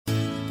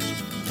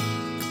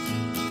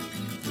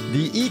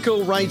The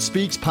Eco Right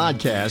Speaks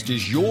podcast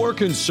is your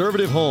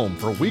conservative home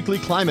for weekly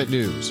climate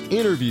news,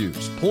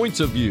 interviews, points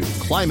of view,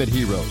 climate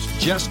heroes,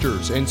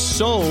 jesters, and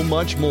so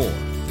much more.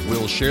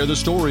 We'll share the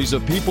stories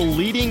of people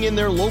leading in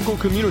their local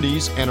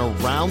communities and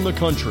around the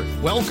country.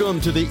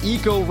 Welcome to the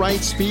Eco Right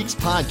Speaks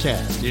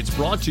podcast. It's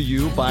brought to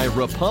you by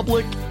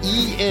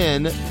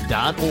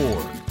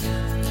republicen.org.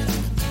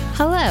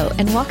 Hello,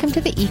 and welcome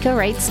to the Eco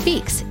Right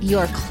Speaks,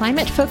 your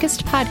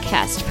climate-focused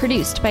podcast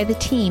produced by the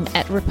team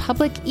at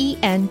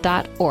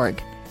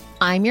republicen.org.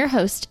 I'm your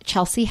host,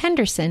 Chelsea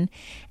Henderson,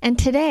 and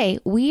today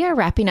we are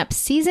wrapping up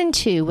Season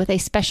 2 with a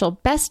special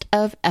Best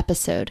of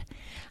episode.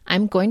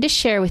 I'm going to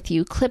share with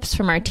you clips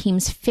from our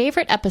team's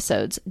favorite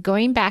episodes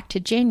going back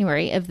to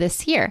January of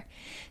this year.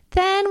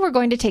 Then we're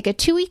going to take a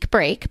 2-week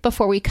break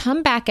before we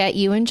come back at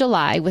you in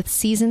July with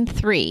Season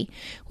 3,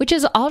 which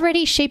is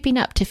already shaping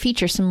up to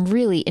feature some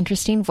really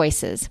interesting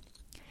voices.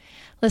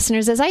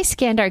 Listeners, as I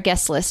scanned our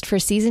guest list for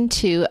Season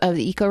 2 of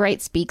the Eco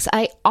Right Speaks,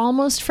 I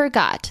almost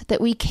forgot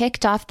that we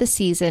kicked off the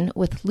season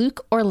with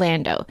Luke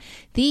Orlando,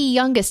 the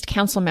youngest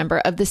council member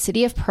of the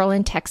city of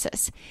Pearland,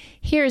 Texas.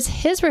 Here's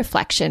his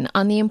reflection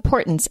on the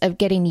importance of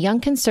getting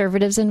young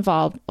conservatives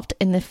involved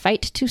in the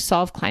fight to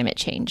solve climate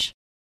change.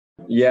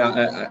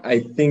 Yeah,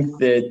 I think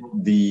that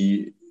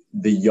the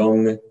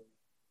young,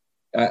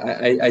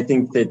 I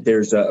think that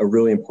there's a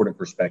really important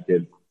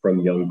perspective from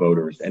young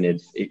voters, and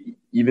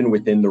even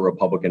within the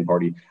Republican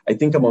Party. I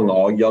think among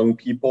all young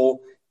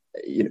people,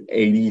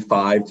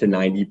 85 to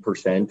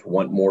 90%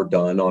 want more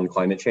done on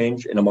climate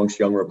change, and amongst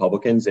young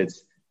Republicans,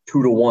 it's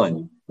 2 to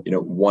 1.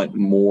 Want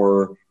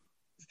more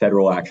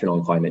federal action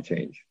on climate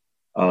change.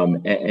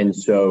 And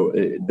so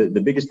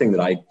the biggest thing that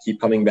I keep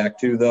coming back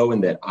to, though,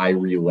 and that I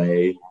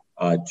relay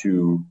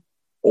to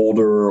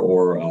older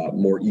or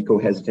more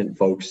eco-hesitant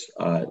folks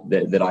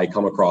that I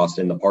come across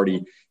in the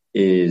party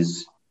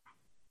is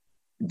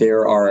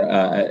there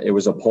are, it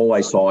was a poll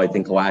I saw, I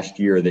think last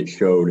year, that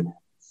showed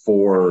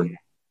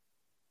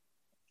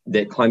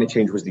that climate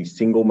change was the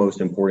single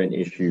most important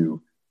issue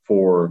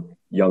for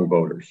young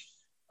voters.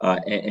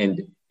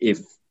 And if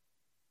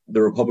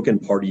the Republican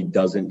Party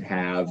doesn't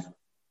have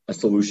a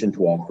solution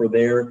to offer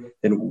there,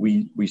 then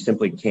we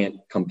simply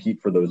can't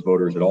compete for those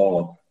voters at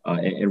all.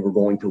 And we're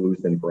going to lose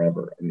them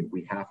forever. I mean,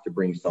 we have to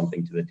bring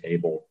something to the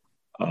table,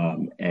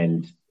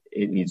 and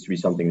it needs to be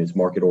something that's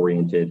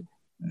market-oriented,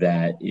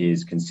 that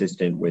is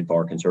consistent with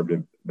our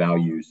conservative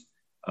values.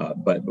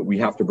 But we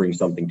have to bring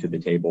something to the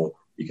table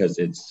because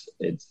it's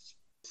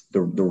the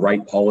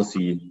right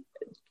policy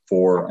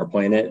for our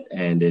planet,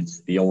 and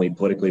it's the only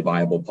politically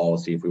viable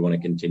policy if we want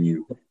to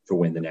continue to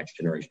win the next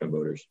generation of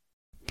voters.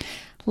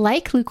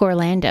 Like Luke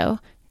Orlando,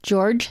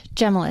 George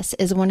Gemelis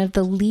is one of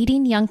the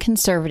leading young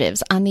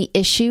conservatives on the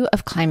issue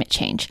of climate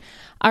change.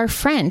 Our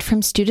friend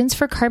from Students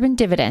for Carbon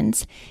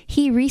Dividends,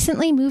 he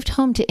recently moved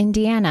home to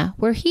Indiana,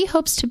 where he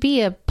hopes to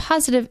be a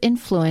positive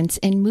influence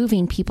in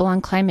moving people on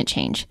climate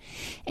change.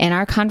 In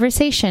our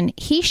conversation,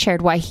 he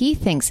shared why he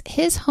thinks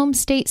his home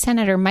state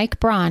Senator Mike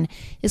Braun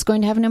is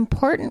going to have an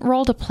important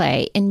role to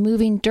play in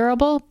moving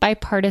durable,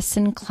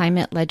 bipartisan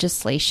climate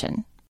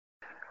legislation.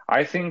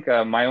 I think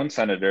my own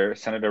Senator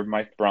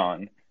Mike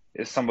Braun,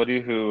 is somebody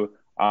who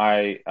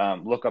I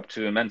look up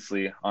to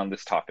immensely on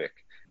this topic.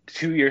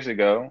 2 years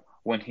ago,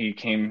 when he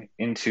came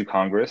into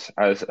Congress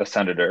as a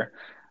senator,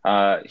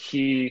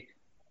 he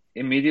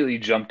immediately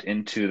jumped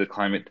into the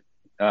climate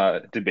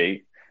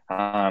debate.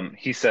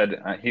 He said,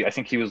 I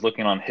think he was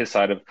looking on our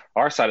side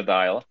of the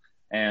aisle,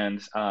 and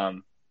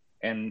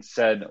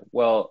said,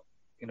 well,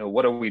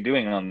 what are we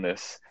doing on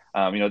this?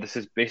 This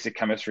is basic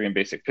chemistry and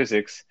basic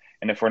physics,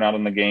 and if we're not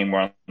on the game,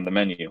 we're on the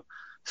menu.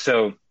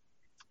 So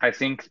I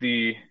think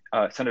the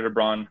Senator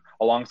Braun,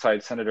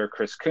 alongside Senator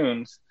Chris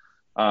Coons,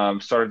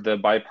 started the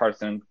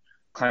Bipartisan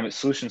Climate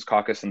Solutions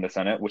Caucus in the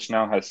Senate, which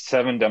now has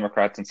 7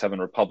 Democrats and 7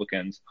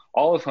 Republicans,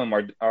 all of whom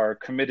are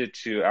committed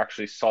to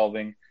actually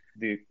solving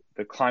the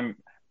climate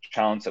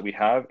challenge that we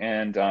have,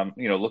 and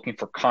looking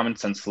for common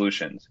sense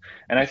solutions.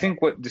 And I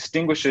think what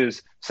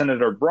distinguishes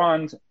Senator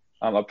Braun's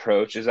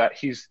approach is that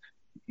he's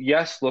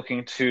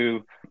looking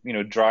to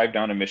drive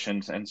down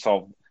emissions and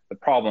solve the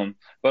problem,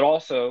 but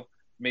also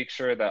make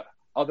sure that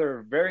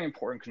other very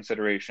important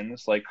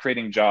considerations like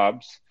creating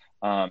jobs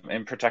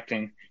and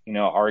protecting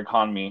our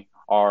economy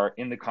are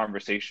in the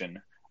conversation.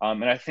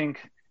 And I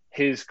think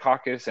his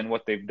caucus and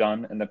what they've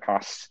done in the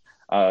past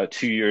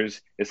 2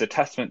 years is a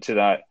testament to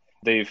that.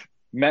 They've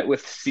met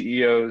with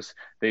CEOs,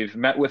 they've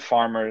met with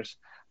farmers,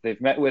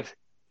 they've met with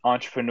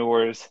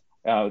entrepreneurs,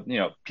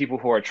 people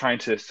who are trying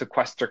to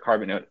sequester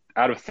carbon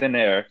out of thin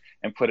air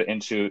and put it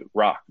into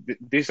rock.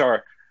 These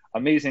are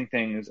amazing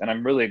things, and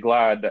I'm really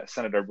glad that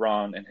Senator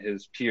Braun and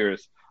his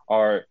peers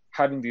are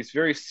having these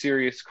very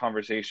serious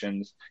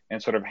conversations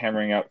and sort of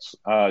hammering out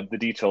the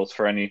details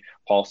for any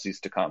policies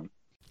to come.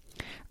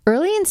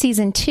 Early in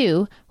season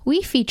 2,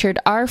 we featured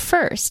our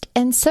first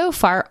and so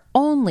far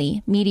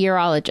only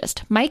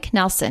meteorologist, Mike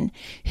Nelson,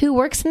 who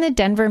works in the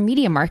Denver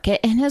media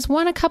market and has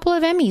won a couple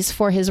of Emmys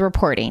for his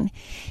reporting.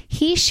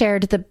 He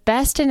shared the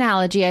best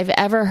analogy I've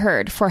ever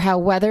heard for how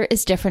weather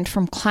is different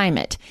from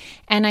climate.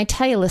 And I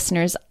tell you,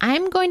 listeners,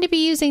 I'm going to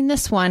be using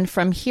this one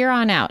from here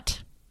on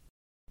out.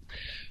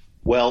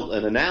 Well,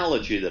 an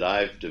analogy that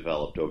I've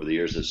developed over the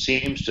years that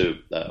seems to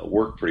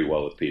work pretty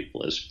well with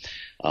people is,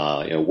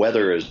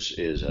 weather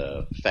is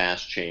a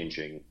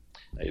fast-changing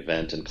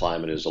event and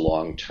climate is a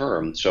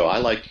long-term. So I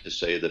like to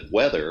say that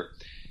weather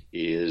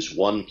is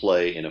one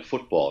play in a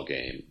football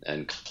game,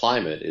 and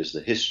climate is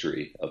the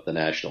history of the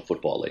National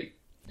Football League.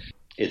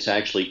 It's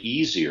actually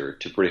easier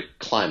to predict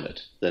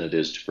climate than it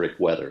is to predict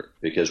weather,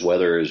 because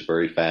weather is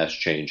very fast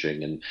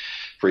changing and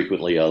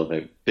frequently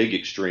big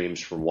extremes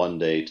from one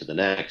day to the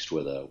next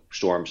with a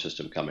storm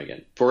system coming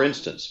in. For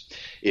instance,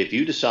 if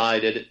you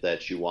decided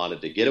that you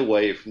wanted to get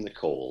away from the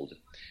cold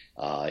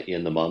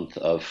in the month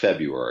of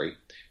February,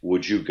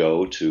 would you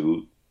go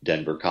to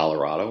Denver,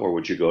 Colorado, or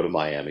would you go to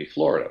Miami,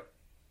 Florida?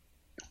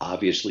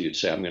 Obviously, you'd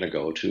say, I'm going to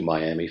go to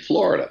Miami,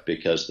 Florida,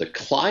 because the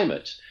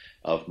climate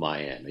of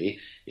Miami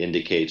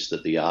indicates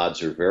that the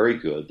odds are very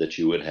good that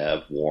you would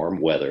have warm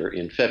weather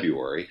in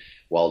February,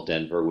 while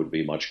Denver would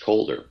be much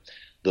colder.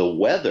 The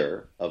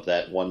weather of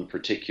that one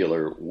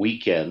particular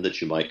weekend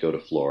that you might go to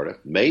Florida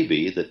may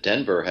be that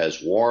Denver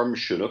has warm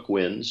Chinook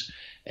winds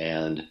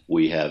and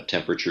we have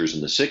temperatures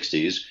in the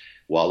 60s,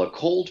 while a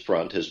cold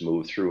front has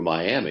moved through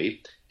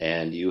Miami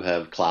and you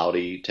have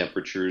cloudy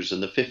temperatures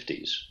in the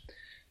 50s.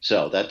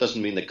 So that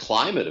doesn't mean the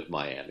climate of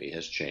Miami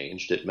has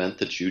changed. It meant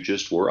that you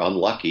just were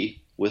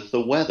unlucky with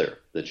the weather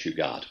that you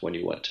got when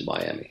you went to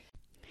Miami.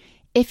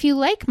 If you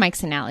like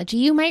Mike's analogy,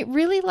 you might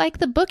really like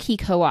the book he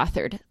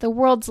co-authored, the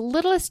world's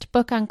littlest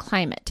book on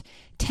climate,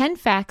 10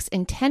 Facts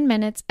in 10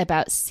 Minutes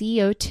About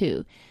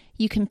CO2.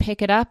 You can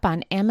pick it up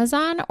on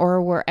Amazon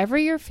or wherever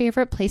your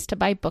favorite place to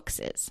buy books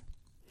is.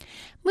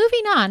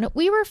 Moving on,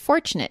 we were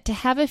fortunate to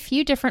have a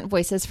few different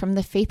voices from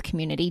the faith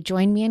community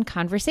join me in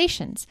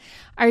conversations.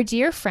 Our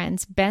dear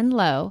friends Ben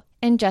Lowe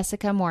and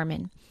Jessica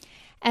Mormon.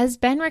 As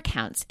Ben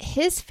recounts,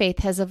 his faith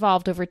has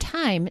evolved over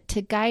time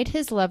to guide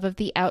his love of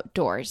the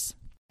outdoors.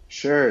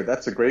 Sure,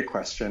 that's a great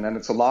question. And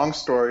it's a long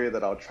story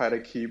that I'll try to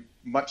keep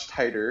much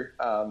tighter,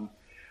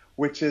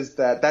 which is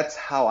that's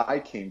how I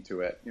came to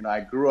it. I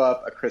grew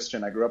up a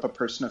Christian. I grew up a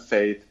person of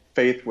faith.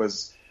 Faith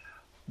was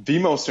the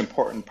most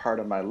important part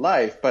of my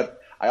life,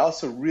 but I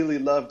also really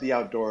loved the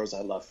outdoors.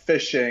 I love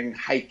fishing,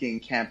 hiking,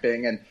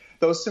 camping, and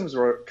those things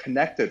were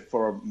connected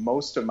for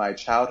most of my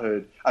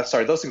childhood.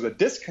 Those things were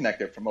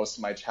disconnected for most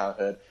of my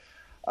childhood.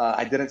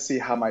 I didn't see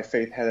how my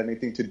faith had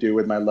anything to do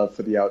with my love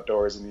for the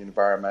outdoors and the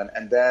environment.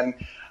 And then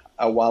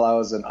while I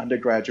was an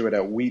undergraduate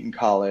at Wheaton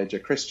College, a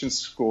Christian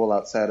school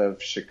outside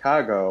of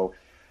Chicago,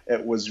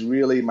 it was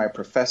really my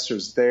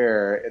professors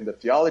there in the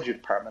theology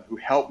department who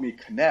helped me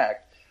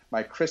connect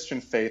my Christian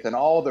faith and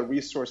all the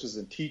resources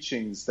and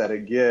teachings that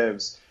it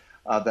gives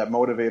that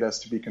motivate us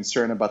to be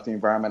concerned about the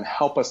environment,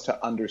 help us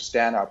to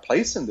understand our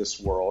place in this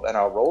world and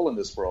our role in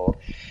this world.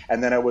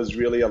 And then it was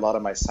really a lot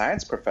of my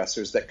science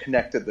professors that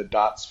connected the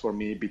dots for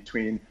me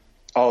between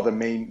all the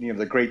main,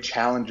 the great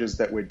challenges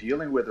that we're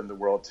dealing with in the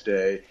world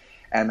today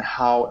and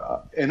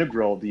how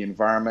integral the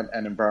environment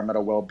and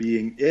environmental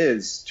well-being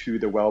is to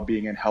the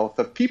well-being and health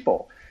of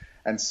people.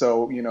 And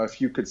so, if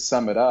you could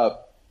sum it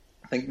up,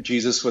 I think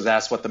Jesus was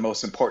asked what the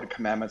most important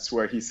commandments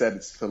were. He said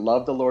it's to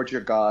love the Lord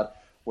your God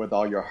with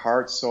all your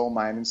heart, soul,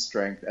 mind, and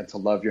strength, and to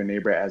love your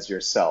neighbor as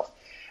yourself.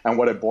 And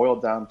what it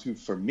boiled down to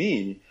for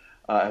me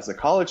as a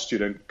college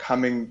student,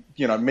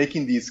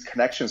 making these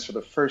connections for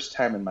the first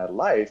time in my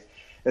life,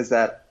 is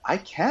that I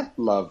can't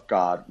love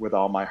God with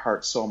all my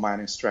heart, soul, mind,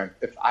 and strength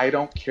if I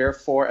don't care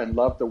for and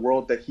love the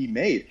world that he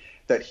made,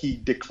 that he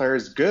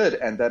declares good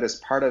and that is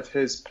part of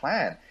his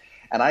plan.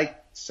 And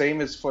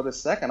same as for the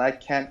second, I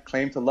can't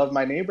claim to love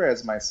my neighbor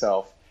as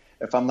myself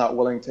if I'm not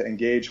willing to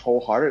engage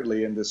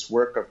wholeheartedly in this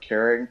work of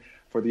caring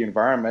for the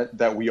environment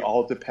that we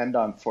all depend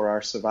on for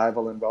our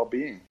survival and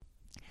well-being.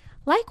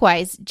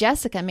 Likewise,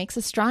 Jessica makes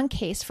a strong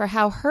case for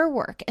how her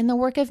work and the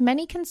work of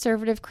many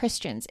conservative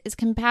Christians is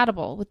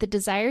compatible with the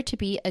desire to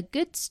be a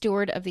good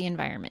steward of the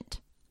environment.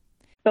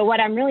 But what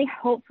I'm really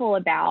hopeful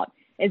about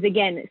is,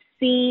 again,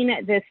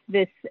 seeing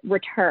this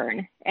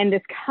return and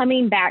this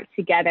coming back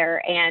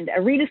together and a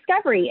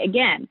rediscovery,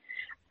 again,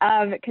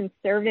 of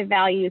conservative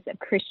values, of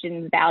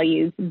Christian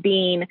values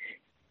being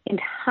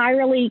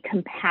entirely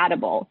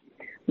compatible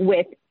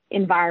with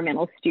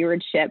environmental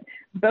stewardship,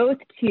 both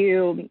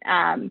to,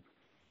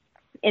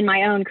 in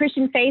my own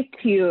Christian faith,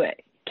 to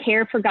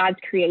care for God's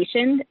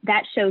creation.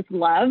 That shows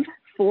love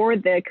for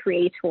the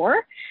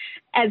Creator,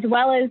 as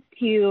well as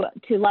to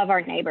love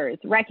our neighbors,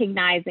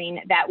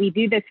 recognizing that we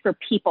do this for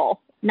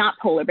people, not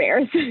polar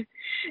bears,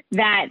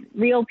 that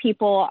real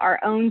people, our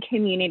own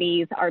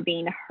communities are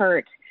being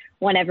hurt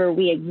whenever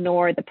we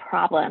ignore the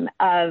problem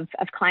of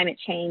climate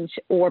change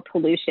or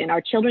pollution.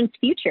 Our children's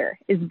future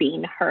is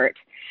being hurt.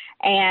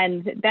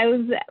 And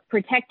those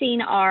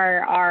protecting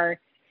our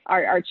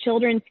our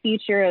children's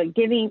future,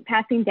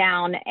 passing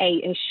down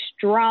a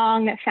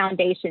strong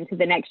foundation to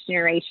the next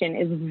generation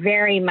is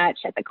very much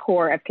at the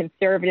core of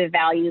conservative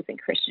values and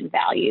Christian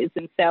values.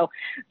 And so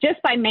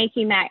just by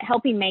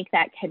helping make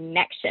that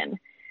connection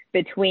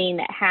between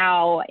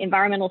how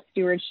environmental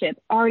stewardship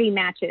already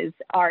matches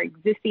our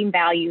existing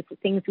values, the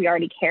things we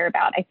already care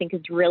about, I think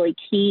is really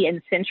key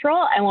and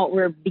central, and what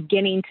we're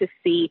beginning to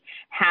see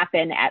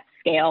happen at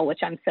scale, which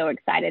I'm so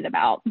excited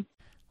about.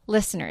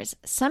 Listeners,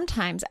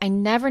 sometimes I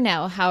never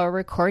know how a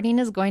recording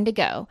is going to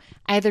go,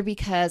 either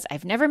because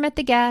I've never met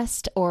the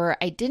guest or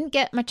I didn't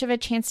get much of a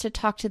chance to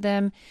talk to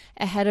them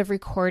ahead of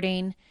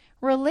recording.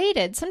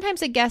 Related,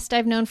 sometimes a guest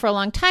I've known for a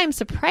long time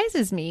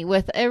surprises me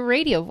with a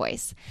radio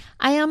voice.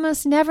 I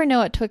almost never know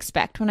what to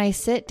expect when I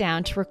sit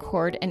down to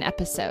record an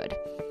episode.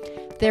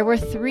 There were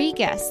 3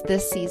 guests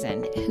this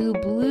season who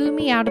blew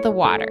me out of the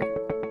water.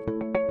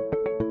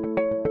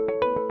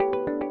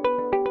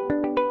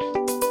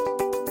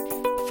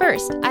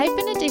 First, I've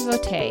been a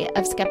devotee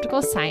of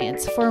skeptical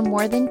science for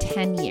more than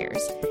 10 years.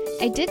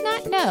 I did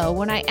not know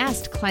when I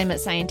asked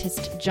climate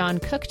scientist John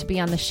Cook to be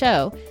on the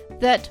show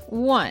that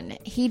 1,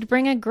 he'd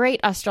bring a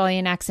great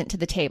Australian accent to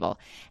the table,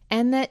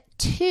 and that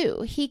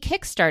 2, he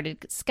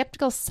kickstarted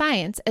skeptical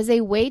science as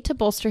a way to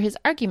bolster his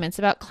arguments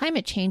about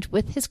climate change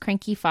with his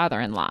cranky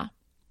father-in-law.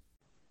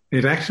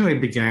 It actually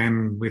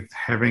began with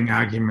having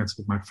arguments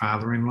with my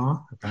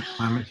father-in-law about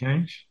climate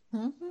change.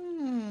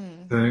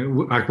 Mm-hmm. So,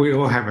 like, we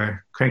all have a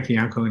cranky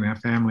uncle in our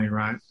family,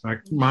 right?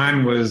 Like,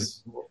 mine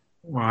was...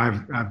 Well,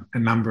 I've a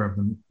number of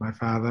them. My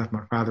father,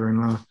 my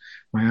father-in-law,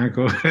 my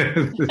uncle,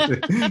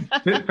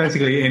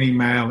 basically any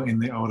male in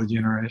the older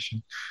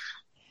generation.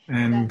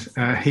 And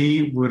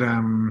he would,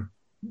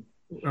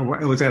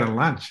 it was at a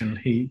lunch, and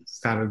he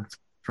started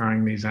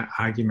throwing these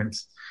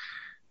arguments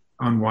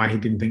on why he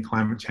didn't think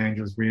climate change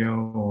was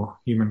real or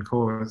human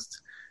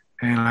caused.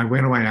 And I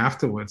went away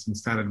afterwards and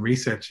started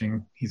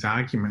researching his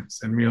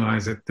arguments and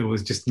realized that there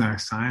was just no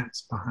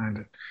science behind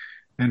it.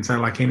 And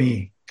so, like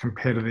any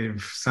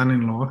competitive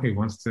son-in-law who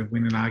wants to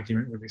win an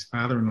argument with his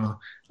father-in-law,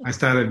 I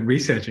started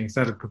researching,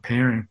 started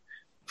preparing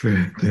for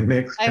the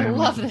next I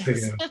love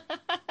this.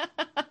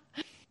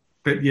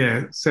 But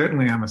yeah,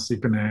 certainly I'm a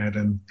super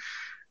nerd,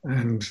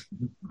 and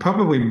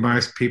probably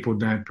most people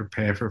don't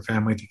prepare for a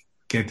family to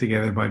get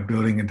together by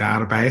building a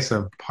database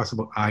of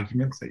possible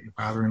arguments that your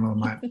father-in-law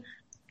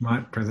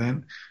might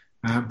present.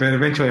 But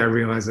eventually I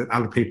realized that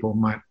other people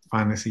might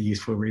find this a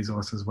useful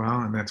resource as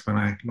well, and that's when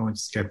I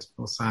launched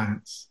Skeptical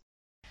Science.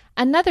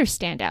 Another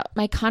standout,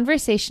 my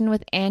conversation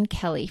with Ann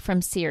Kelly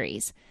from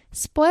Ceres.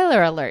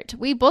 Spoiler alert,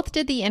 we both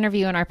did the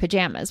interview in our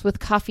pajamas with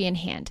coffee in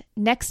hand.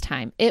 Next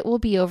time, it will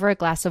be over a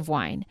glass of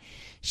wine.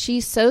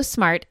 She's so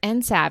smart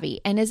and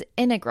savvy and is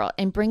integral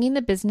in bringing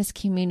the business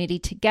community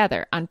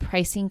together on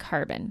pricing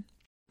carbon.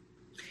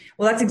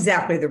 Well, that's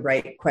exactly the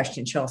right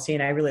question, Chelsea,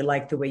 and I really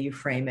like the way you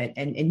frame it.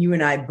 And you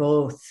and I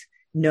both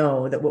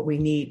know that what we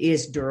need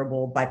is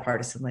durable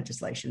bipartisan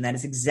legislation. That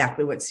is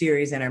exactly what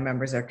Ceres and our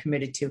members are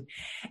committed to.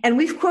 And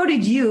we've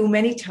quoted you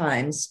many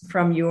times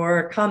from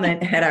your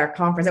comment at our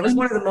conference. That was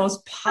one of the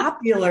most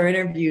popular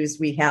interviews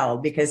we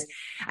held, because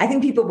I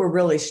think people were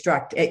really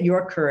struck at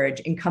your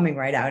courage in coming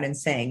right out and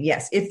saying,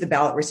 yes, if the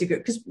ballot were secret,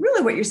 because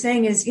really what you're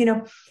saying is,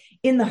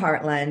 in the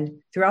heartland,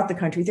 throughout the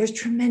country, there's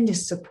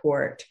tremendous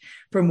support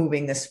for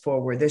moving this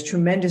forward. There's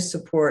tremendous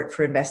support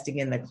for investing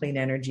in the clean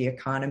energy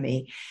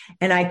economy.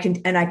 And I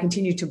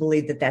continue to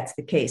believe that that's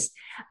the case.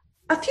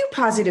 A few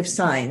positive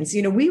signs.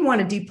 We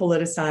want to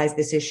depoliticize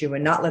this issue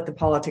and not let the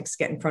politics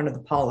get in front of the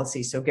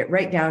policy. So get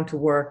right down to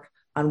work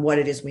on what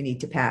it is we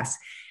need to pass.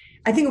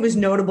 I think it was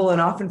notable and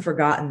often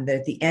forgotten that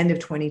at the end of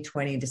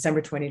 2020,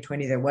 December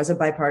 2020, there was a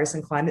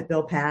bipartisan climate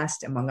bill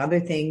passed. Among other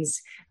things,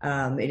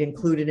 it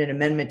included an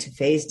amendment to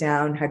phase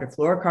down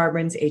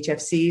hydrofluorocarbons,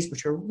 HFCs,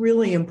 which are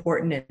really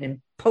important and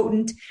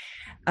potent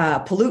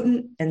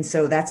pollutant. And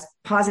so that's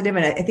positive.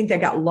 And I think that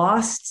got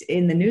lost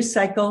in the news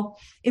cycle.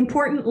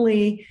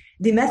 Importantly,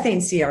 the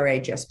methane CRA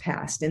just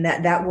passed, and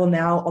that will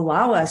now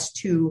allow us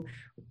to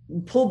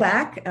pull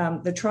back.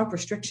 The Trump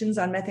restrictions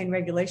on methane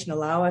regulation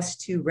allow us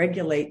to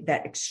regulate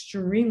that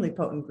extremely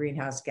potent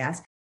greenhouse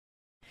gas.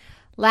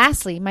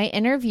 Lastly, my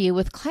interview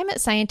with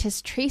climate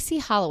scientist Tracy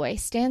Holloway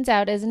stands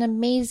out as an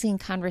amazing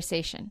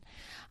conversation.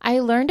 I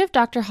learned of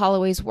Dr.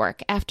 Holloway's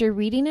work after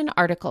reading an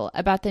article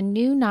about the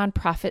new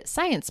nonprofit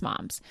Science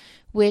Moms,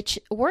 which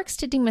works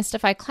to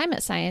demystify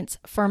climate science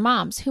for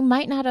moms who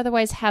might not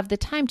otherwise have the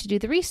time to do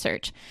the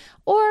research,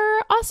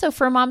 or also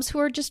for moms who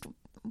are just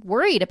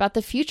worried about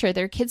the future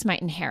their kids might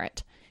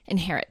inherit.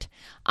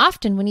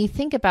 Often when you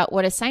think about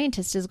what a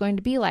scientist is going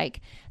to be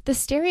like, the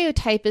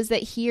stereotype is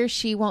that he or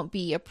she won't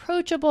be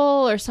approachable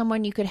or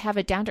someone you could have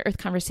a down-to-earth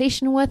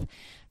conversation with.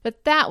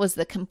 But that was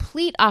the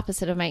complete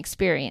opposite of my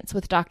experience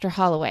with Dr.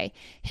 Holloway,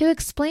 who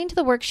explained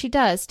the work she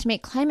does to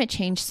make climate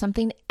change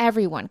something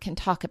everyone can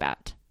talk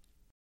about.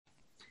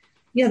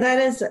 Yeah,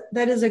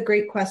 that is a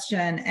great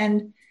question.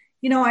 And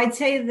I'd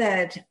say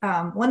that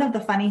one of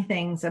the funny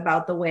things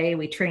about the way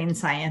we train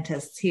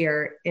scientists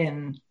here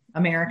in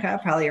America,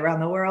 probably around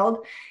the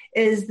world,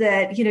 is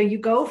that, you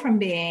go from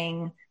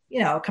being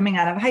coming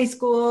out of high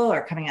school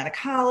or coming out of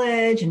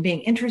college and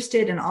being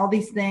interested in all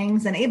these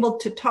things and able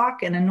to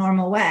talk in a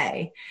normal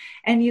way.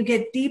 And you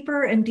get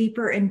deeper and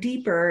deeper and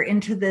deeper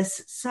into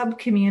this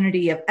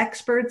sub-community of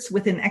experts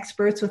within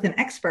experts within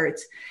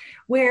experts,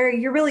 where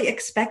you're really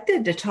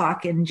expected to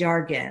talk in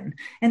jargon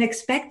and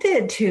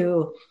expected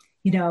to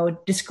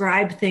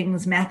describe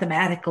things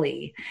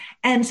mathematically.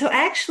 And so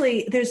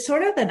actually there's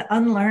sort of an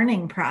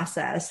unlearning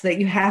process that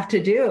you have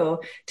to do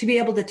to be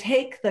able to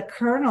take the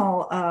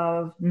kernel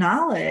of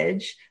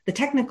knowledge, the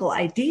technical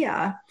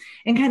idea,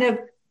 and kind of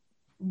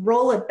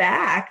roll it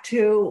back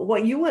to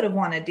what you would have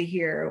wanted to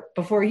hear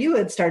before you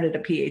had started a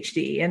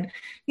PhD. And,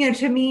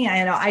 to me,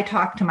 I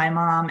talk to my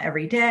mom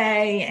every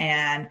day,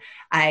 and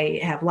I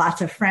have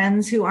lots of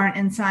friends who aren't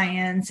in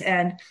science.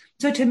 And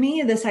so to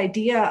me, this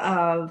idea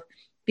of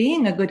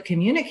being a good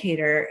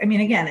communicator,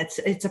 again,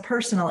 it's a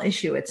personal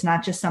issue. It's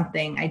not just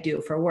something I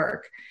do for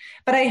work,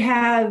 but I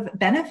have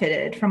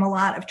benefited from a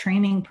lot of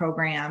training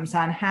programs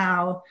on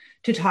how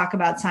to talk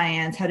about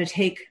science, how to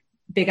take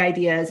big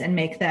ideas and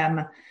make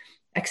them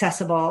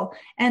accessible.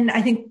 And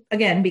I think,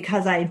 again,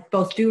 because I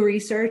both do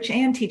research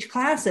and teach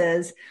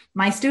classes,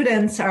 my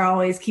students are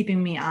always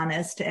keeping me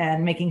honest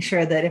and making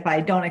sure that if I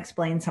don't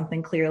explain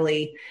something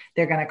clearly,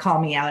 they're going to call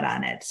me out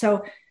on it.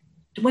 So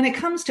when it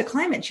comes to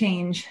climate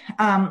change,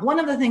 one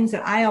of the things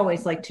that I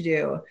always like to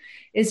do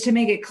is to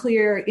make it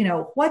clear,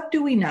 what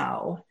do we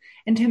know,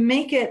 and to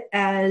make it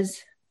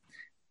as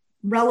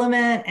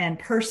relevant and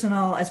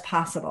personal as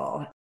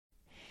possible.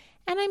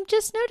 And I'm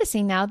just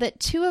noticing now that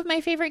 2 of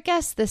my favorite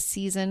guests this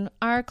season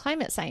are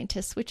climate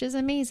scientists, which is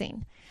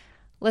amazing.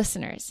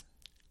 Listeners,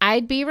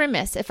 I'd be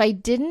remiss if I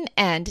didn't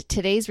end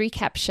today's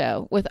recap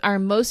show with our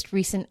most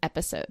recent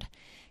episode.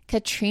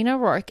 Katrina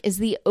Rourke is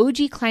the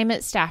OG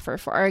climate staffer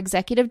for our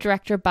executive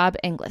director, Bob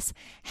Inglis,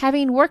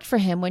 having worked for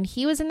him when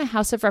he was in the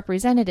House of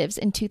Representatives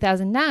in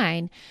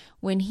 2009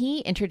 when he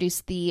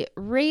introduced the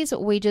Raise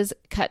Wages,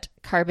 Cut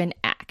Carbon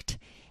Act.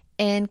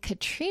 And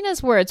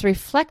Katrina's words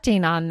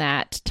reflecting on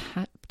that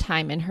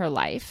time in her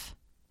life.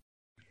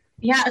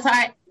 Yeah, so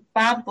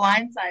Bob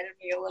blindsided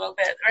me a little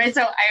bit, right?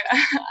 So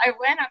I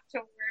went up to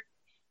work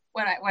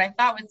what I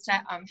thought was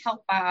to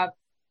help Bob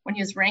when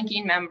he was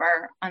ranking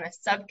member on a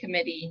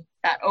subcommittee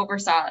that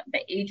oversaw the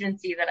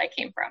agency that I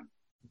came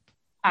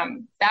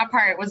from. That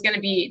part was going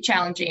to be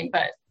challenging,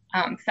 but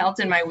felt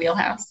in my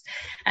wheelhouse.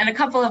 And a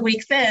couple of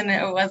weeks in,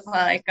 it was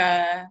like,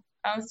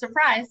 oh,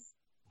 surprise.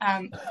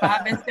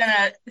 Bob is going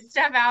to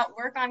step out,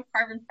 work on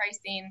carbon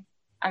pricing,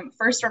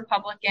 first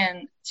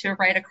Republican to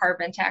write a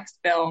carbon tax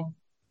bill.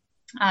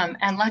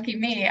 And lucky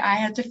me, I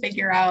had to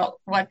figure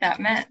out what that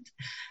meant.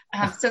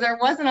 So there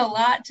wasn't a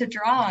lot to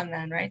draw on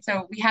then, right?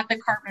 So we had the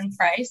carbon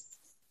price.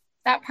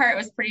 That part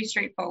was pretty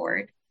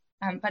straightforward.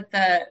 But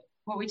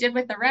what we did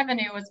with the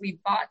revenue was we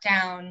bought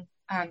down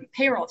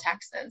payroll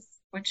taxes,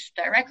 which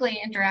directly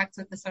interacts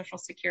with the Social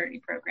Security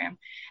program.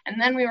 And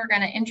then we were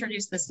going to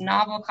introduce this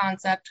novel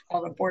concept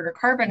called a border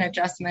carbon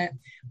adjustment,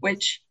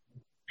 which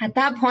at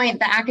that point,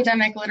 the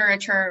academic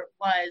literature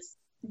was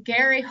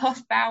Gary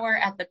Hofbauer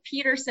at the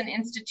Peterson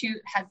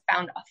Institute had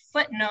found a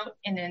footnote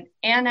in an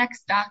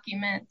annex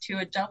document to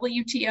a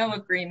WTO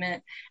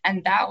agreement,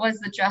 and that was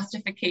the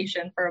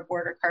justification for a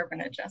border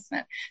carbon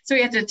adjustment. So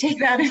we had to take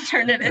that and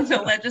turn it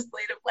into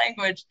legislative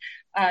language.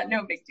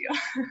 No big deal.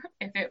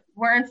 If it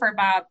weren't for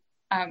Bob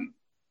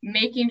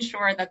making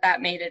sure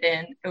that made it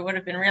in, it would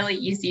have been really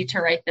easy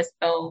to write this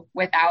bill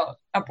without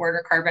a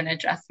border carbon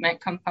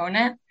adjustment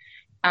component.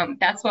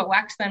 That's what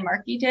Waxman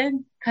Markey did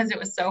because it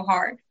was so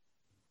hard.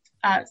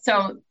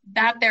 So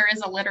that there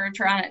is a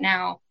literature on it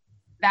now,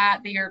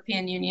 that the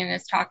European Union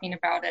is talking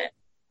about it.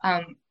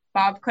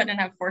 Bob couldn't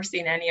have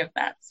foreseen any of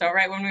that. So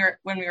right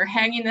when we were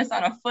hanging this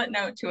on a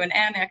footnote to an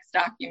annex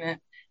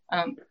document,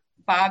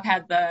 Bob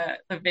had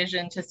the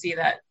vision to see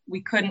that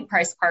we couldn't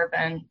price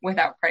carbon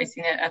without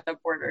pricing it at the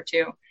border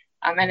too.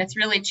 And it's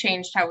really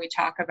changed how we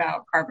talk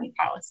about carbon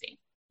policy.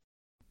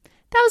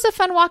 That was a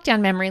fun walk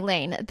down memory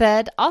lane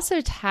that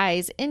also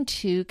ties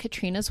into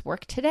Katrina's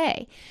work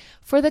today.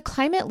 For the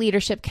Climate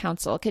Leadership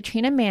Council,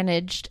 Katrina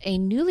managed a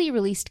newly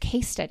released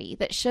case study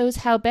that shows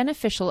how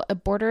beneficial a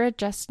border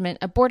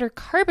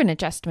carbon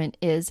adjustment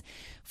is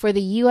for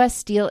the U.S.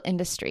 steel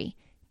industry.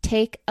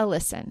 Take a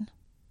listen.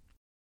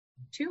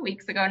 2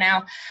 weeks ago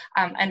now,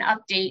 an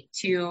update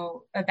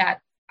to that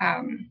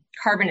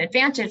Carbon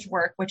Advantage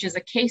work, which is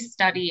a case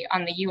study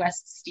on the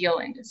U.S. steel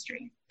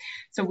industry.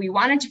 So we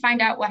wanted to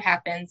find out what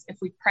happens if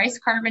we price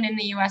carbon in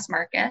the U.S.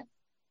 market,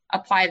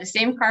 apply the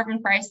same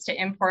carbon price to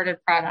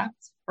imported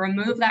products,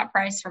 remove that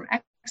price from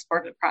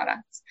exported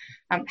products.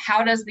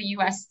 How does the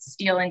U.S.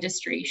 steel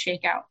industry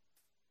shake out?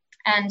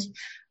 And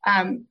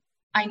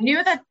I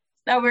knew that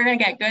we were going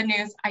to get good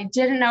news. I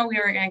didn't know we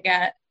were going to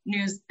get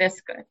news this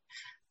good.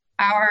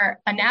 Our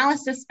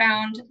analysis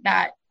found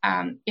that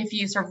if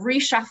you sort of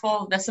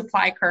reshuffle the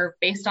supply curve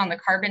based on the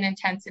carbon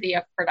intensity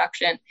of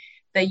production,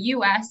 the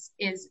U.S.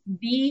 is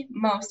the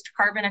most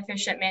carbon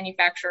efficient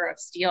manufacturer of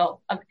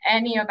steel of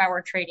any of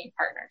our trading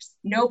partners.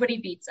 Nobody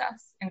beats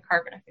us in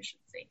carbon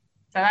efficiency.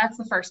 So that's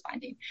the first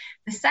finding.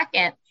 The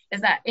second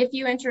is that if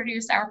you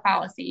introduce our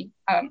policy,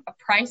 a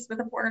price with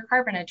a border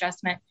carbon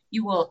adjustment,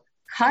 you will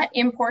cut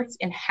imports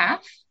in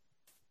half,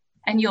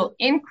 and you'll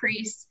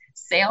increase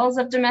sales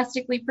of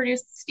domestically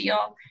produced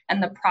steel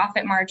and the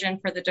profit margin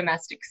for the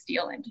domestic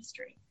steel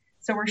industry.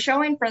 So we're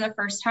showing for the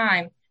first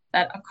time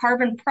that a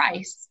carbon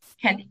price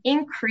can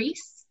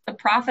increase the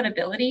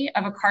profitability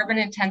of a carbon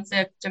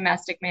intensive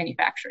domestic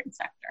manufacturing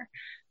sector.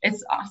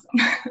 It's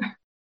awesome.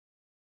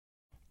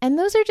 And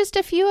those are just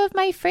a few of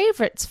my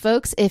favorites,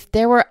 folks. If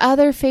there were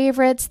other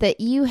favorites that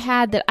you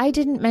had that I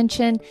didn't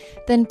mention,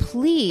 then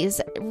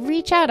please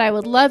reach out. I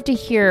would love to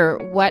hear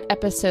what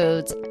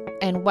episodes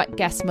and what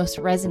guests most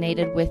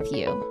resonated with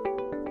you.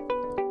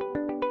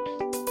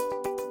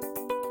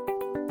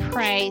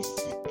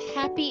 Price,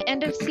 happy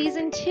end of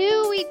season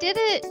 2. We did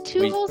it.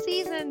 Two whole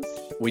seasons.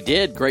 We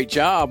did. Great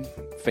job.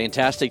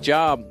 Fantastic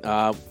job.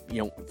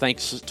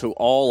 Thanks to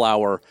all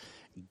our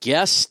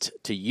guests,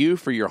 to you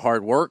for your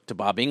hard work, to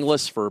Bob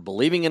Inglis for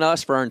believing in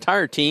us, for our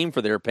entire team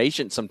for their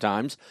patience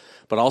sometimes,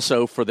 but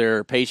also for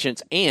their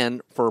patience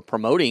and for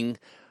promoting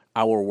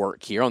our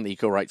work here on the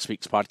EcoRight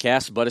Speaks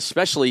podcast. But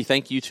especially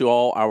thank you to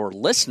all our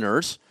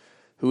listeners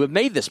who have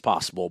made this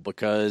possible,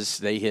 because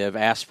they have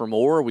asked for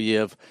more. We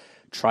have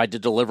tried to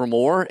deliver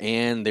more,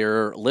 and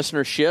their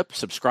listenership,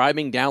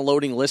 subscribing,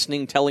 downloading,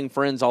 listening, telling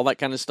friends, all that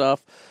kind of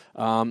stuff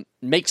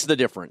makes the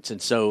difference.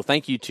 And so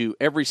thank you to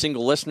every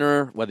single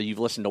listener, whether you've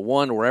listened to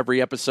one or every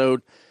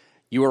episode.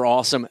 You are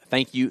awesome.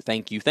 Thank you,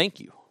 thank you, thank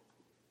you.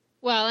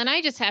 Well, and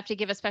I just have to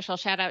give a special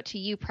shout out to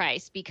you,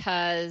 Price,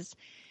 because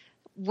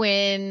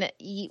when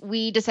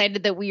we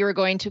decided that we were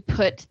going to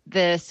put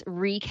this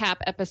recap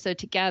episode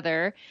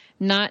together,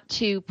 not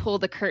to pull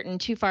the curtain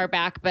too far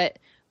back, but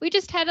we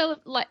just had a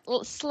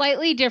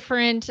slightly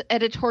different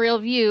editorial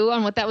view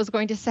on what that was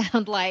going to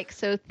sound like.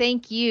 So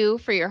thank you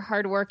for your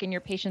hard work and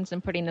your patience in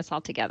putting this all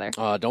together.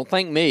 Don't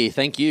thank me.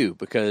 Thank you,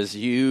 because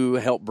you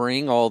help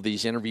bring all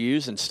these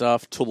interviews and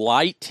stuff to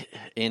light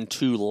and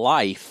to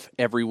life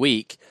every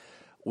week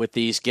with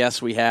these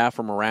guests we have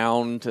from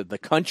around the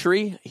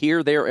country,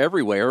 here, there,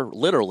 everywhere,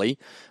 literally.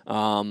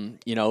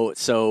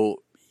 So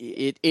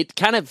it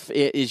kind of,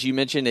 as you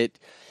mentioned,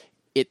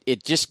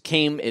 it just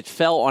came, it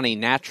fell on a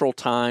natural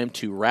time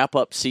to wrap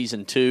up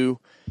season 2,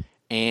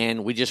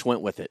 and we just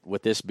went with it,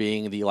 with this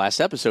being the last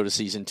episode of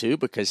season 2,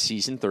 because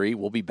season 3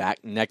 will be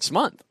back next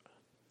month.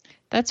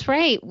 That's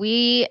right.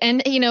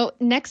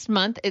 Next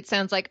month, it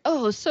sounds like,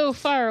 oh, so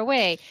far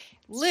away.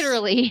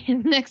 Literally,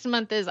 next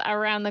month is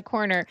around the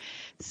corner.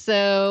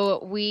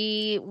 So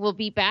we will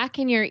be back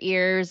in your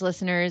ears,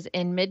 listeners,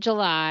 in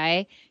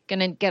mid-July. Going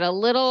to get a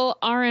little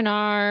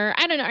R&R.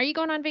 I don't know. Are you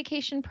going on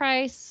vacation,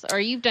 Price? Or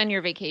you've done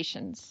your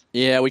vacations?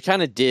 Yeah, we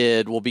kind of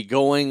did. We'll be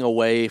going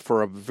away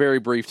for a very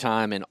brief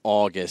time in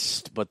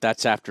August, but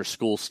that's after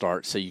school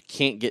starts. So you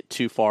can't get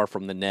too far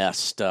from the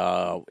nest,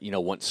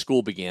 once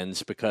school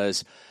begins,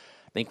 because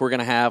I think we're going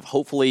to have,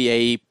 hopefully,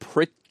 a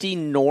pretty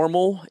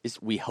normal,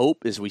 as we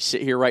hope, as we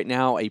sit here right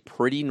now, a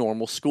pretty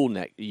normal school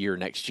year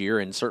next year.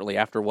 And certainly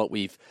after what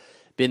we've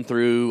been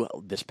through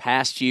this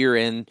past year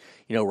and,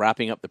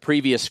 wrapping up the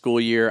previous school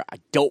year, I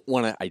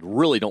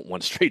really don't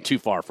want to stray too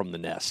far from the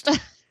nest.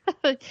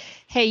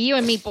 Hey, you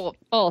and me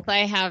both.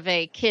 I have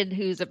a kid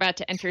who's about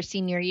to enter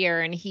senior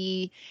year, and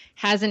he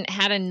hasn't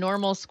had a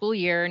normal school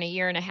year in a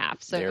year and a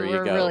half. So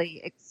we're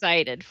really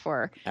excited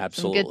for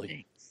some good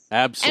things.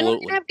 Absolutely. And we're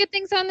going to have good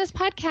things on this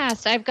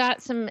podcast. I've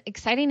got some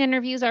exciting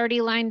interviews already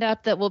lined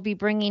up that we'll be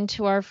bringing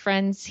to our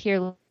friends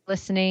here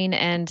listening.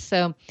 And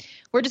so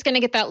we're just going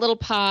to get that little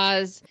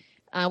pause,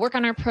 work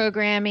on our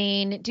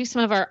programming, do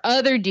some of our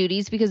other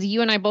duties, because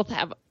you and I both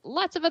have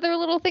lots of other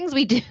little things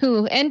we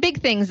do and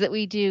big things that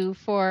we do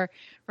for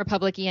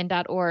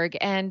republicen.org.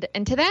 And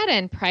to that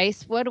end,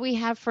 Price, what do we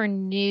have for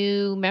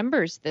new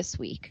members this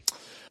week?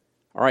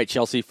 All right,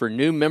 Chelsea, for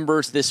new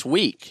members this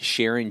week,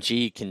 Sharon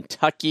G.,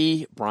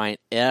 Kentucky, Bryant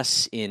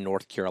S. in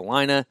North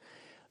Carolina,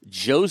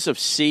 Joseph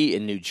C.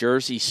 in New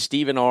Jersey,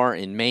 Stephen R.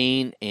 in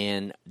Maine,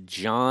 and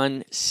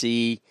John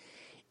C.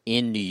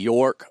 in New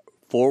York,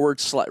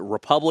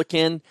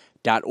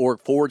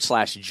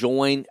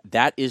 republican.org/join.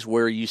 That is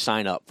where you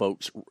sign up,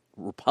 folks.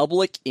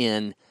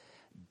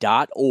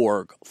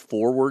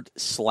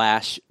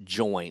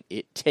 republican.org/join.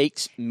 It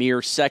takes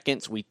mere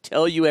seconds. We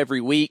tell you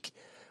every week.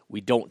 We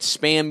don't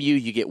spam you.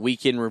 You get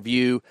weekend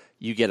review.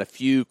 You get a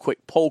few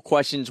quick poll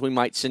questions we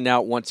might send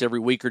out once every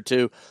week or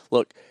two.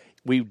 Look,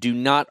 we do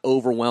not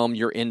overwhelm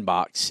your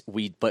inbox.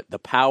 But the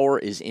power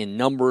is in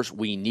numbers.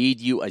 We need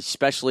you,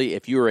 especially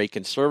if you're a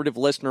conservative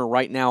listener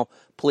right now.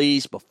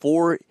 Please,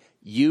 before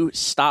you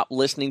stop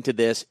listening to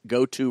this,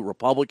 go to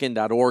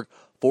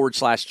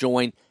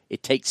republican.org/join.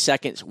 It takes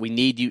seconds. We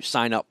need you.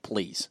 Sign up,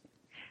 please.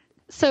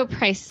 So,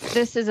 Price,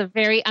 this is a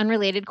very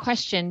unrelated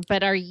question,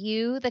 but are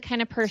you the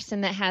kind of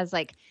person that has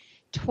like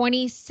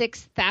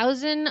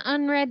 26,000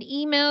 unread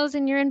emails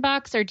in your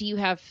inbox, or do you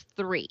have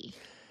 3?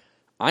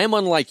 I am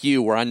unlike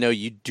you, where I know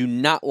you do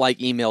not like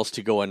emails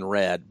to go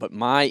unread, but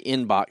my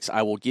inbox,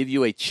 I will give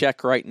you a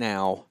check right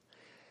now.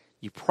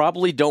 You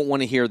probably don't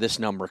want to hear this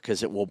number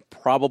because it will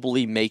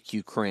probably make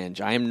you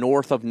cringe. I am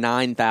north of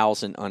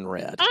 9,000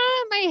 unread.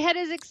 My head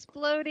is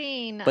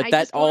exploding. But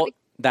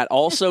that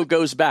also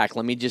goes back.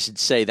 Let me just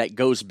say that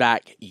goes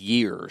back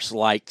years,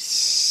 like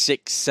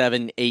 6,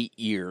 7, 8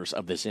 years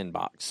of this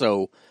inbox.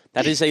 So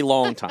that is a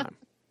long time.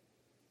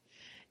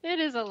 It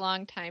is a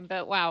long time,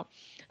 but wow.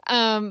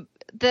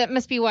 That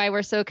must be why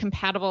we're so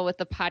compatible with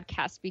the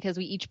podcast, because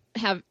we each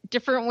have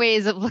different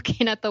ways of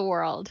looking at the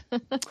world.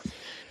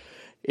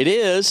 It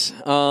is,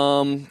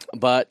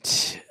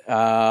 but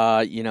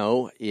I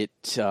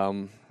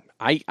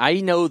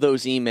know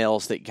those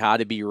emails that got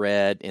to be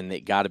read and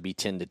that got to be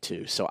tended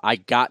to. So I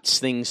got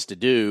things to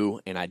do,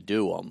 and I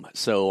do them.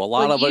 So a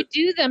lot of it.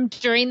 You do them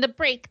during the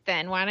break.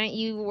 Then why don't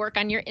you work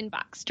on your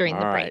inbox during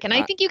the break? Right. And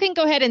I think you can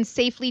go ahead and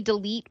safely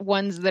delete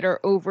ones that are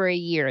over a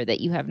year that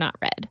you have not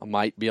read. I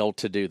might be able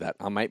to do that.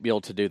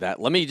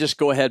 Let me just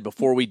go ahead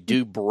before we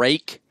do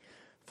break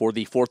for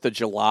the 4th of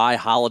July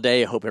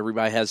holiday. I hope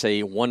everybody has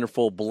a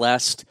wonderful,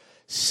 blessed,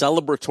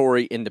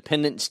 celebratory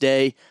Independence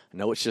Day. I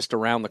know it's just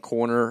around the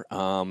corner.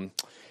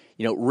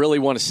 Really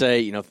want to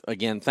say,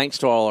 again, thanks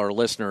to all our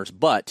listeners.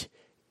 But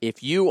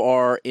if you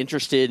are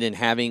interested in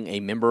having a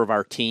member of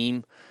our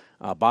team,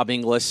 Bob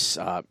Inglis,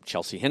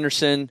 Chelsea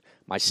Henderson,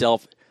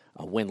 myself,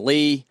 Win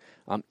Lee,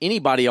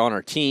 anybody on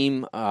our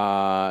team,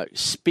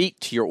 speak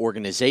to your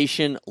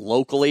organization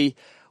locally.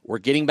 We're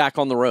getting back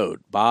on the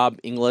road. Bob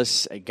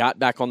Inglis got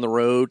back on the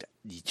road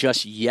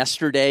just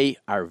yesterday,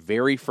 our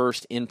very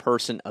first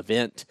in-person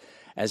event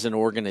as an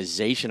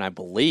organization, I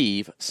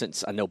believe,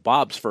 since I know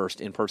Bob's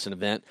first in-person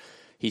event.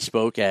 He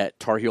spoke at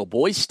Tar Heel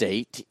Boys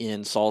State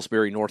in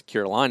Salisbury, North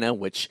Carolina,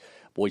 which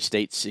boys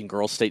states and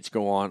girls states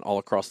go on all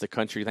across the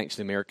country thanks to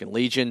the American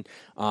Legion.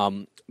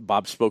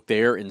 Bob spoke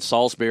there in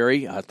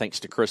Salisbury, thanks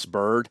to Chris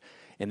Bird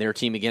and their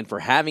team again for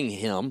having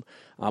him.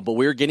 But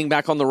we're getting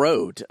back on the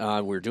road.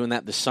 We're doing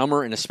that this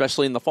summer and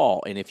especially in the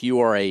fall. And if you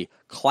are a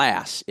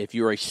class, if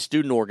you're a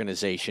student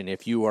organization,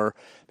 if you are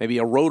maybe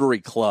a Rotary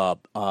Club,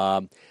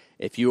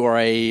 if you are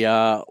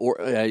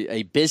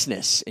a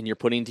business and you're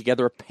putting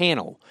together a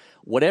panel,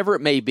 whatever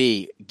it may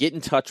be, get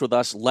in touch with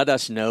us. Let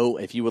us know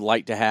if you would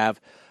like to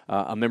have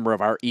a member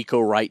of our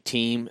Eco-Right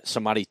team,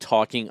 somebody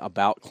talking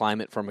about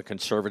climate from a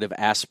conservative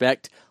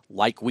aspect,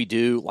 like we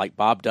do, like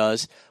Bob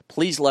does.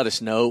 Please let us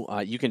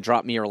know. You can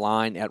drop me your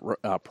line at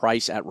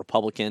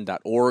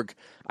price@republican.org.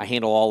 I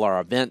handle all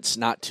our events,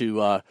 not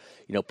to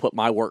put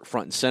my work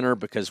front and center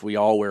because we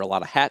all wear a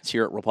lot of hats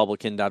here at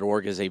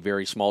republican.org as a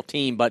very small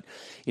team. But,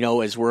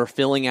 as we're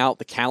filling out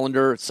the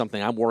calendar, it's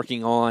something I'm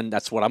working on.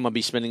 That's what I'm going to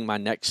be spending my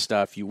next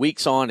few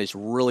weeks on, is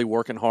really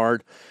working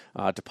hard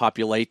to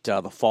populate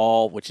the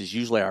fall, which is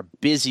usually our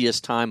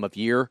busiest time of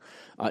year,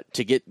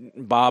 to get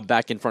Bob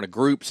back in front of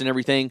groups and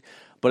everything.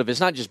 But if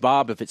it's not just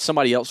Bob, if it's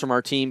somebody else from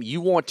our team,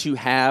 you want to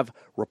have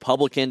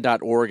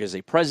Republican.org as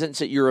a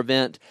presence at your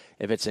event.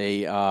 If it's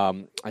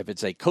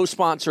a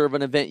co-sponsor of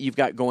an event you've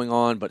got going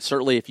on, but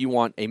certainly if you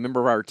want a member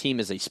of our team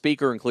as a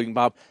speaker, including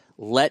Bob,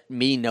 let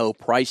me know.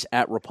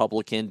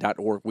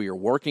 Price@Republican.org. We are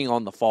working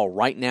on the fall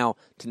right now.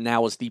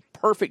 Now is the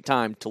perfect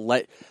time to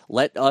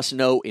let us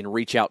know and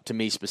reach out to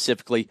me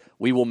specifically.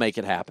 We will make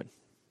it happen.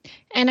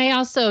 And I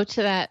also,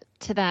 to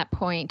that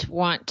point,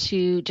 want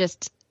to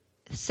just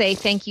say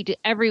thank you to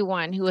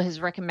everyone who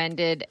has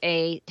recommended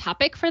a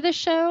topic for the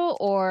show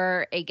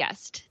or a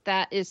guest.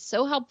 That is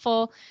so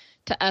helpful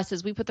to us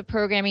as we put the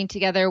programming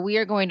together. We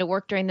are going to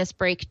work during this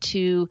break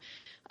to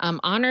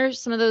honor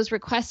some of those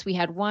requests. We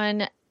had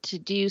one to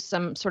do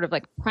some sort of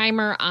like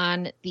primer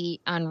on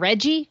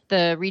RGGI,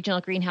 the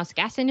Regional Greenhouse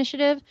Gas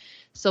Initiative.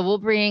 So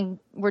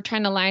we're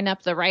trying to line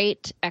up the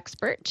right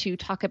expert to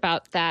talk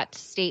about that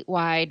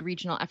statewide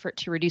regional effort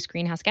to reduce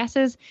greenhouse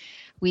gases.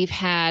 We've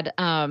had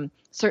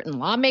certain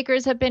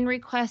lawmakers have been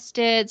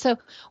requested. So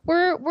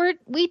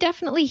we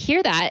definitely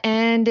hear that,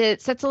 and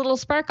it sets a little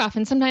spark off.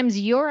 And sometimes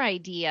your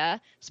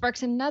idea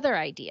sparks another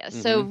idea.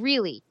 Mm-hmm. So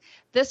really,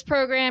 this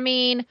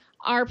programming,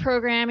 our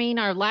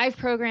live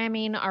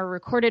programming, our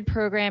recorded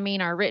programming,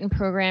 our written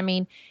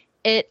programming,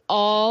 it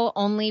all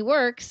only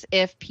works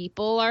if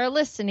people are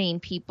listening,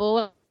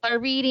 people are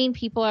reading,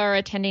 people are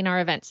attending our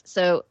events.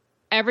 So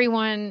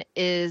everyone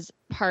is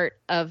part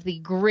of the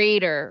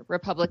greater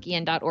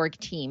Republican.org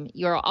team.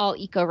 You're all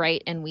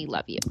Eco-Right, and we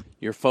love you.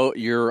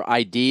 Your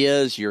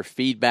ideas, your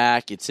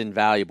feedback, it's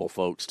invaluable,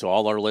 folks, to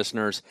all our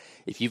listeners.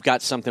 If you've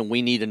got something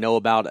we need to know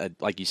about,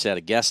 like you said,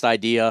 a guest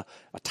idea,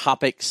 a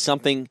topic,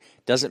 something,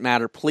 doesn't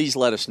matter, please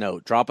let us know.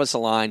 Drop us a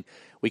line.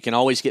 We can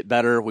always get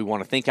better. We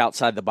want to think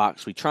outside the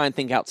box. We try and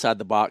think outside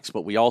the box,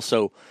 but we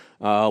also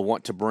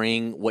want to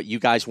bring what you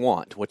guys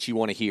want, what you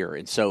want to hear.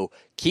 And so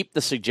keep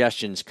the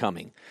suggestions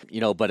coming.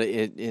 But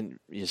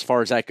as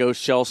far as that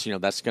goes, Chelsea,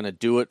 that's going to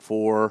do it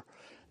for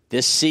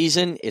this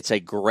season. It's a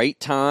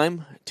great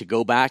time to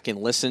go back and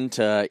listen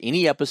to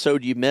any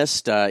episode you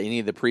missed, any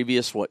of the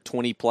previous,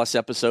 20-plus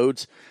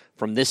episodes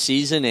from this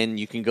season, and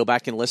you can go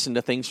back and listen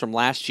to things from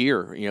last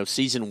year,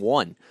 season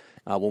 1,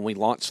 when we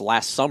launched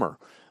last summer.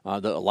 a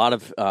lot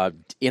of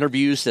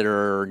interviews that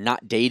are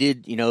not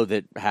dated,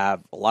 that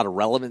have a lot of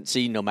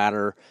relevancy, no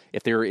matter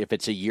if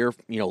it's a year,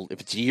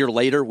 if it's a year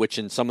later, which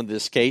in some of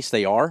this case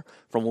they are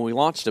from when we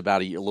launched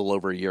about a little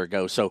over a year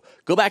ago. So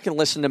go back and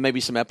listen to maybe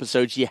some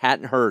episodes you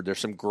hadn't heard. There's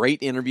some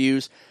great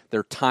interviews.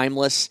 They're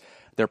timeless.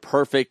 They're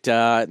perfect,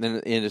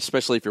 and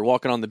especially if you're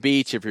walking on the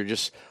beach, if you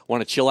just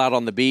want to chill out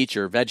on the beach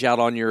or veg out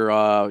on your,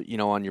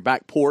 on your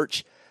back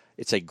porch.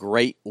 It's a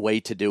great way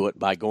to do it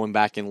by going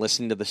back and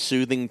listening to the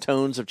soothing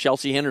tones of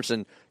Chelsea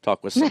Henderson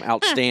talk with some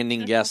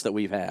outstanding guests that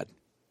we've had.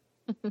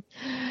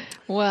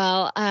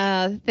 Well,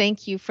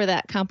 thank you for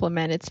that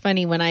compliment. It's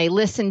funny when I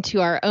listen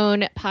to our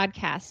own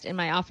podcast in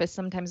my office,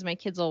 sometimes my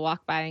kids will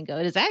walk by and go,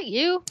 "Is that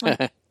you?"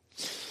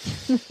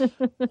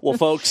 Well,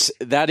 folks,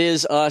 that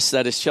is us.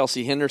 That is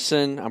Chelsea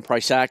Henderson. I'm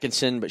Price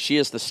Atkinson, but she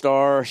is the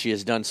star. She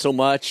has done so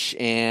much,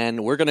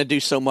 and we're going to do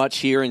so much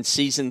here in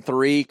Season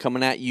 3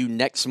 coming at you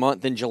next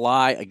month in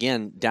July.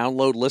 Again,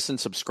 download, listen,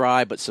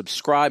 subscribe, but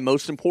subscribe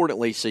most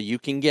importantly so you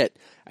can get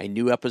a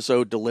new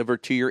episode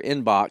delivered to your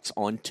inbox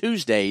on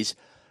Tuesdays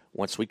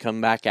once we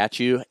come back at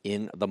you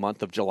in the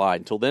month of July.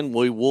 Until then,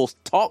 we will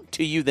talk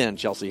to you then,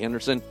 Chelsea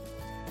Henderson.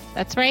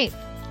 That's right.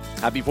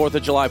 Happy 4th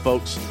of July,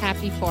 folks.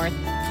 Happy 4th.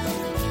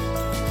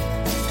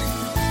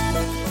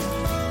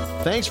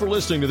 Thanks for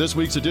listening to this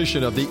week's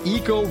edition of the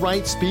Eco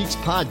Right Speaks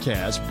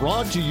podcast,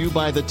 brought to you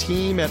by the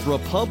team at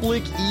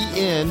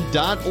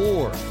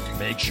republicen.org.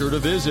 Make sure to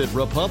visit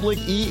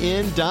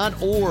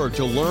republicen.org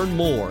to learn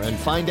more and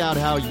find out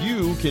how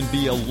you can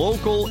be a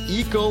local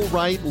Eco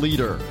Right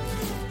leader.